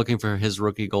of those. I'm looking for his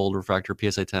rookie Gold Refractor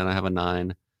PSA 10. I have a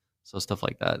 9. So stuff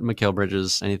like that. Mikal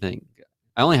Bridges, anything.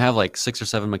 I only have like 6 or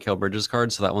 7 Mikal Bridges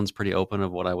cards, so that one's pretty open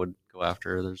of what I would go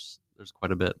after. There's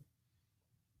quite a bit.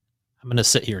 I'm going to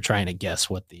sit here trying to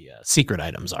guess what the secret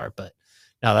items are, but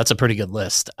no, that's a pretty good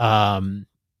list. What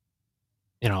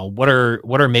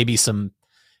are maybe some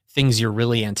things you're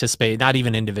really anticipating? Not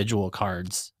even individual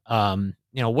cards.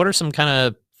 What are some kind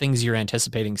of things you're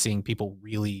anticipating seeing people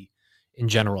really, in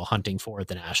general, hunting for at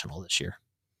the National this year?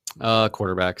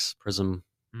 Quarterbacks, Prism.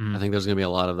 I think there's going to be a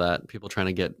lot of that. People trying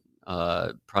to get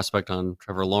prospect on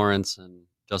Trevor Lawrence and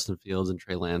Justin Fields and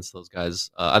Trey Lance, those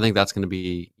guys. I think that's going to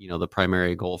be, the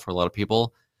primary goal for a lot of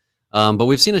people. But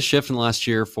we've seen a shift in the last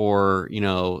year for,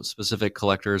 specific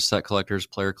collectors, set collectors,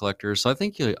 player collectors. So I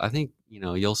think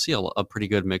you'll see a pretty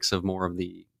good mix of more of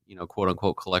the, quote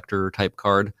unquote collector type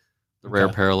card, the rare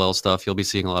parallel stuff. You'll be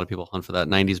seeing a lot of people hunt for that.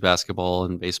 90s basketball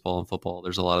and baseball and football.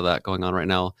 There's a lot of that going on right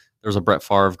now. There's a Brett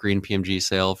Favre green PMG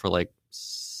sale for like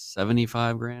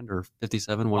 75 grand or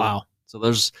 57. Wow. So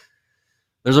there's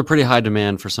a pretty high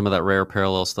demand for some of that rare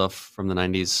parallel stuff from the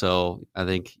 90s. So I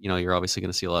think, you're obviously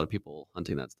going to see a lot of people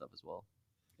hunting that stuff as well.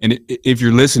 And if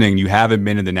you're listening, you haven't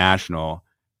been to the National,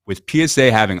 with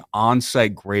PSA having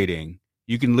on-site grading,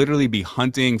 you can literally be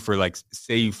hunting for, like,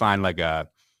 say you find like a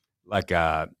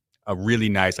really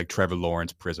nice, like, Trevor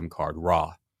Lawrence Prism card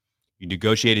raw. You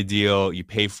negotiate a deal, you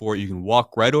pay for it, you can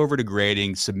walk right over to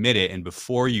grading, submit it, and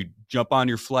before you jump on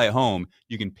your flight home,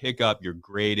 you can pick up your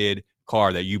graded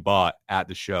card that you bought at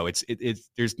the show. It's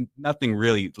there's nothing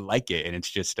really like it, and it's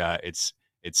just it's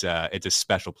a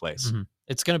special place. Mm-hmm.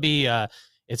 It's going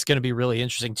to be really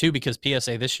interesting too, because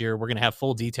PSA this year, we're going to have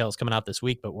full details coming out this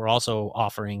week, but we're also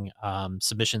offering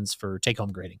submissions for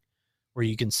take-home grading, where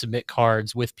you can submit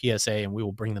cards with PSA, and we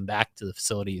will bring them back to the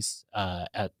facilities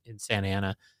in Santa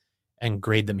Ana and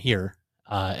grade them here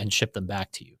and ship them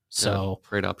back to you. So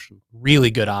great option.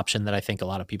 Really good option that I think a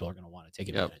lot of people are going to want to take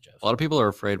advantage of. A lot of people are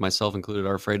afraid, myself included,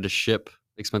 are afraid to ship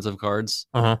expensive cards,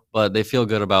 but they feel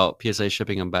good about PSA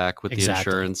shipping them back with the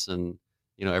insurance and,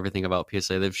 everything about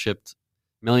PSA. They've shipped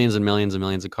millions and millions and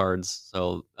millions of cards.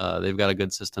 So they've got a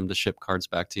good system to ship cards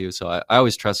back to you. So I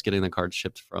always trust getting the cards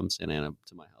shipped from Santa Ana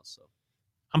to my house. So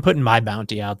I'm putting my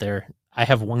bounty out there. I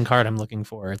have one card I'm looking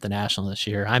for at the National this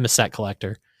year. I'm a set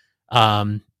collector.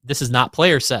 This is not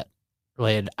player set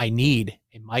related. I need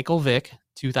a Michael Vick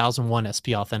 2001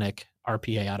 SP Authentic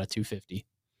RPA out of 250.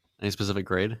 Any specific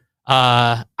grade?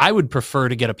 I would prefer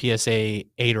to get a PSA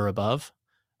 8 or above.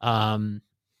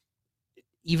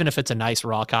 Even if it's a nice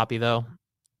raw copy, though,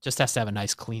 just has to have a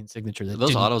nice clean signature.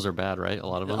 Those autos are bad, right? A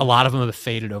lot of them have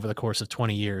faded over the course of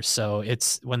 20 years. So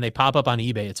it's when they pop up on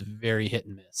eBay, it's very hit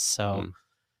and miss. So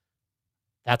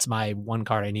that's my one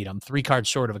card I need. I'm 3 cards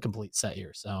short of a complete set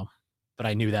here. So, but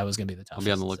I knew that was going to be the toughest. I'll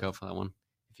be on the lookout for that one.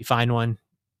 If you find one,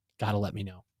 gotta let me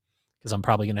know, because I'm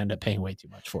probably going to end up paying way too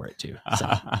much for it too.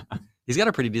 So. He's got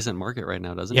a pretty decent market right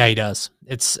now, doesn't he? Yeah, he does.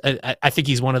 I think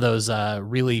he's one of those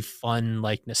really fun,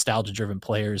 like nostalgia driven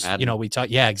players. Madden. We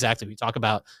talk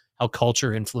about how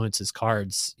culture influences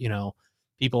cards.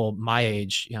 People my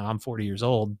age, I'm 40 years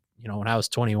old, when I was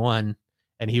 21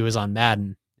 and he was on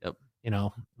Madden,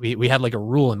 we had like a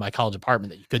rule in my college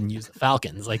apartment that you couldn't use the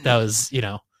Falcons. Like that was,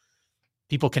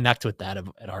 people connect with that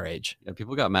at our age. Yeah,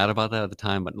 people got mad about that at the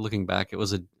time, but looking back, it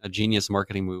was a genius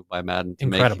marketing move by Madden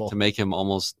to make him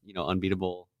almost,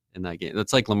 unbeatable in that game.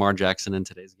 That's like Lamar Jackson in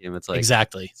today's game. It's like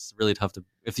exactly. It's really tough to,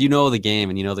 if you know the game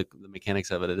and you know the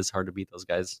mechanics of it, it is hard to beat those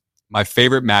guys. My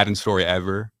favorite Madden story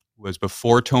ever was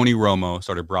before Tony Romo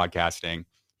started broadcasting.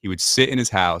 He would sit in his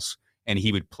house and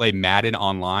he would play Madden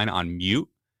online on mute,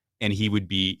 and he would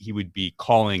be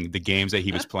calling the games that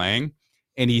he was playing.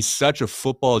 And he's such a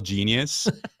football genius,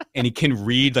 and he can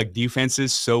read like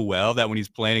defenses so well that when he's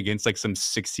playing against like some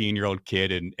 16-year-old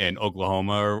kid in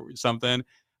Oklahoma or something,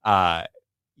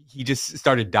 he just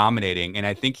started dominating. And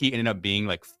I think he ended up being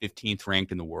like 15th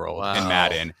ranked in the world in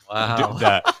Madden.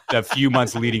 Wow. The few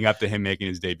months leading up to him making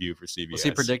his debut for CBS. Was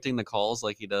he predicting the calls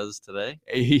like he does today?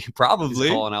 He probably. He's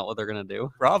calling out what they're going to do?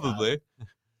 Probably.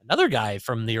 Another guy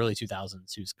from the early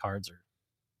 2000s whose cards are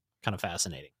kind of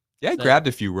fascinating. Yeah, I grabbed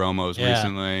a few Romos Yeah.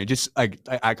 recently. Just like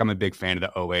I'm a big fan of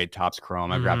the 08 Topps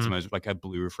Chrome. I grabbed Mhm. some as like a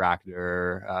blue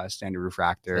refractor, standard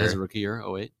refractor. His rookie year,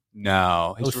 08?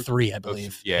 No, his 03, I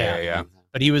believe. Yeah.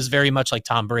 But he was very much like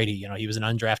Tom Brady. You know, he was an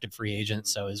undrafted free agent,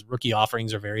 so his rookie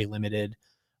offerings are very limited.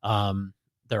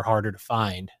 They're harder to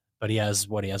find. But he has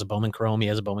a Bowman Chrome. He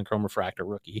has a Bowman Chrome refractor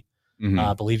rookie.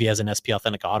 I believe he has an SP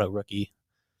Authentic Auto rookie.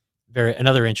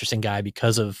 Another interesting guy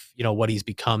because of, you know, what he's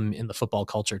become in the football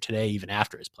culture today, even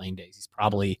after his playing days. He's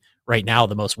probably right now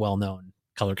the most well-known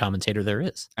color commentator there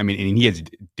is. I mean, and he has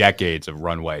decades of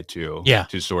runway too. Yeah.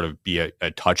 To sort of be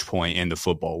a touch point in the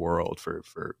football world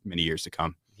for many years to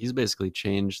come. He's basically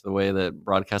changed the way that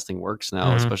broadcasting works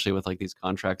now, especially with like these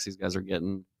contracts these guys are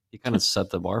getting. He kind of set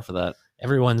the bar for that.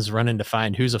 Everyone's running to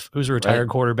find who's a retired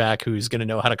quarterback who's going to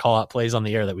know how to call out plays on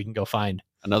the air that we can go find.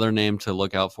 Another name to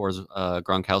look out for is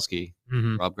Gronkowski.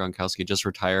 Rob Gronkowski just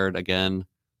retired again.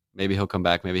 Maybe he'll come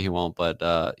back, maybe he won't.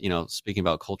 But you know, speaking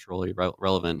about culturally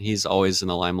relevant, he's always in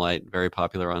the limelight, very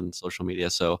popular on social media.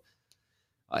 So,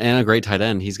 and a great tight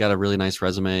end. He's got a really nice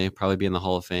resume, probably be in the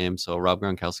Hall of Fame. So Rob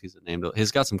Gronkowski's a name.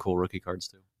 He's got some cool rookie cards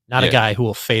too. Not a guy who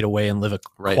will fade away and live a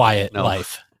quiet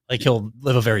life. Like he'll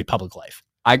live a very public life.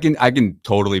 I can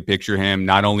totally picture him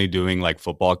not only doing like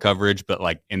football coverage, but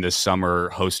like in the summer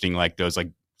hosting like those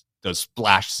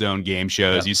splash zone game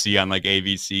shows you see on like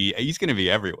ABC. He's going to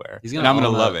be everywhere. I'm going to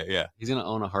love it. Yeah. He's going to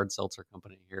own a hard seltzer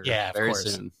company here. Yeah, very of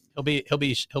course. soon. He'll be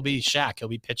Shaq. He'll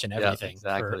be pitching everything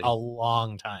for a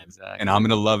long time. Exactly. And I'm going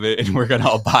to love it, and we're going to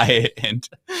all buy it. And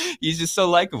he's just so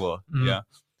likable. Yeah.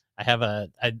 I have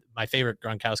my favorite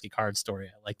Gronkowski card story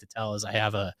I like to tell is I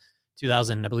have a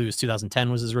 2000, I believe it was 2010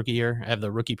 was his rookie year. I have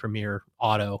the rookie premier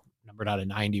auto numbered out of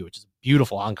 90, which is a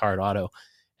beautiful on-card auto.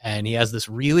 And he has this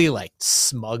really like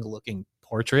smug looking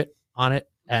portrait on it.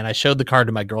 And I showed the card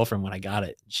to my girlfriend when I got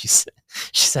it. She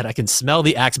said, I can smell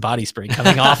the Axe body spray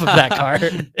coming off of that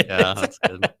card. Yeah, that's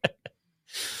good.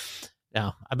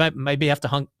 Now, I might have to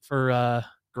hunt for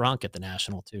Gronk at the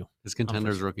National too. His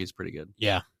Contenders rookie is pretty good.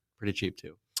 Yeah. Pretty cheap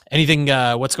too. Anything,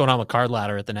 what's going on with Card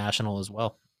Ladder at the National as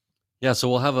well? Yeah, so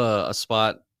we'll have a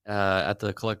spot at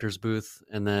the collector's booth,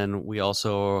 and then we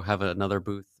also have another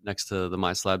booth next to the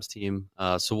My Slabs team.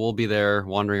 So we'll be there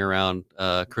wandering around.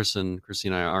 Chris and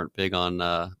Christine and I aren't big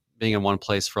on being in one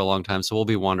place for a long time, so we'll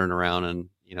be wandering around and,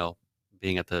 you know,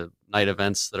 being at the night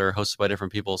events that are hosted by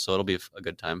different people, so it'll be a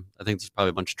good time. I think there's probably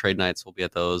a bunch of trade nights. We'll be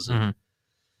at those. And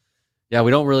yeah,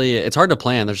 we don't really, it's hard to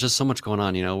plan. There's just so much going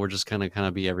on, you know. We're just kind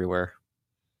of be everywhere.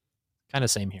 Kind of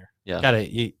same here. Yeah.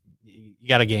 You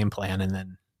got a game plan and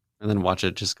then watch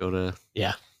it just go to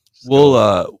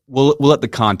We'll let the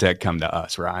content come to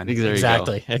us, Ryan.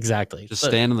 Exactly. Just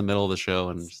stand in the middle of the show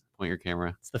and just point your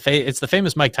camera. It's the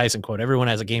famous Mike Tyson quote. Everyone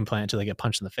has a game plan until they get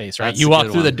punched in the face, right? That's You walk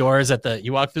through the doors at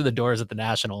the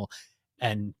National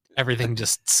and everything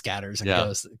just scatters and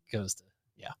goes to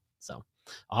So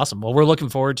awesome. Well, we're looking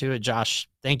forward to it. Josh,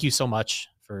 thank you so much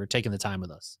for taking the time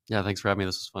with us. Yeah, thanks for having me.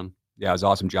 This was fun. Yeah, it was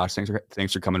awesome, Josh.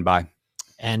 Thanks for coming by.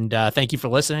 And thank you for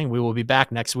listening. We will be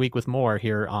back next week with more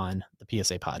here on the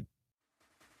PSA Pod.